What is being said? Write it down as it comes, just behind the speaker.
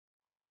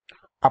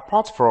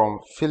Apart from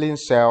filling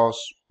cells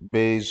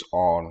based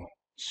on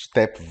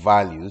step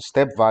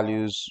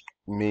values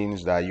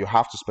means that you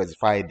have to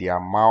specify the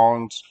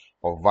amount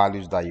of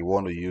values that you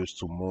want to use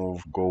to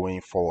move going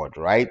forward,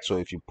 right? So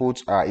if you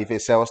put, if a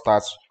cell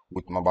starts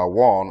with number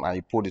 1 and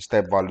you put the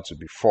step value to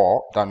be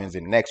 4, that means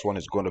the next one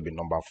is going to be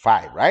number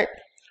 5, right?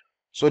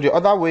 So the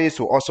other ways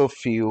to also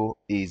fill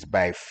is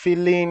by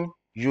filling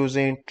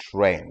using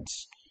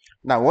trends.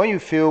 Now, when you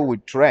fill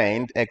with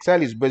trend,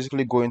 Excel is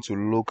basically going to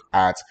look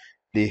at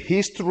the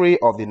history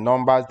of the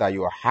numbers that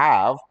you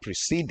have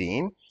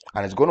preceding,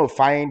 and it's going to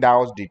find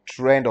out the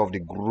trend of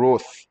the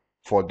growth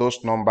for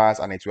those numbers,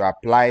 and it will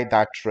apply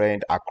that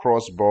trend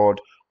across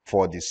board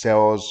for the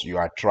cells you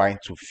are trying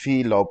to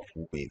fill up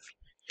with.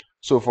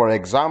 So for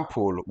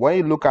example, when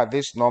you look at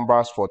these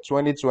numbers for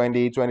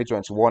 2020,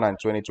 2021, and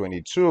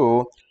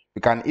 2022,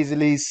 you can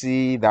easily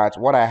see that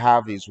what I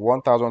have is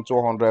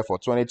 1,200 for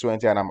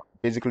 2020, and I'm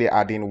basically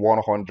adding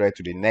 100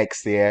 to the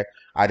next year,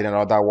 adding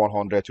another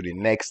 100 to the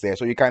next year.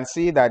 So you can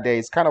see that there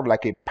is kind of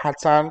like a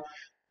pattern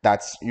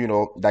that's,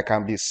 that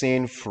can be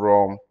seen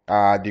from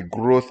the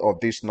growth of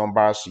these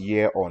numbers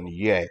year on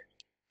year.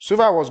 So if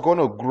I was going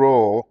to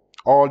grow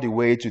all the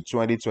way to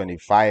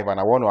 2025 and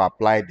I want to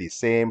apply the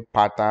same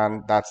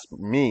pattern, that's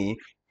me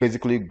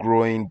basically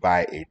growing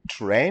by a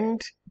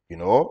trend,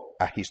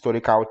 a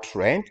historical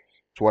trend.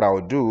 So what I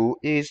will do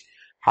is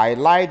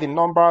highlight the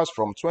numbers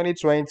from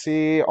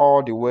 2020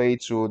 all the way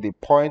to the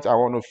point I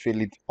want to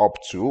fill it up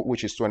to,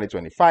 which is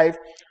 2025.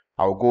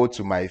 I'll go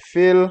to my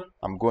fill.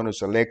 I'm going to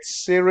select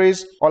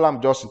series. All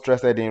I'm just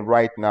interested in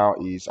right now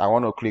is I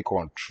want to click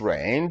on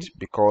trend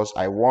because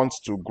I want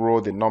to grow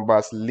the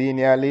numbers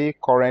linearly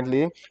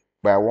currently,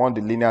 but I want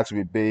the linear to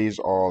be based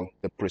on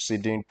the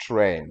preceding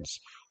trends.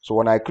 So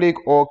when I click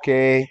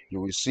OK, you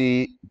will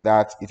see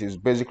that it is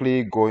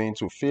basically going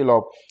to fill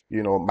up,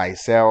 my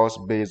cells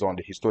based on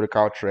the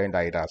historical trend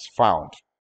that it has found.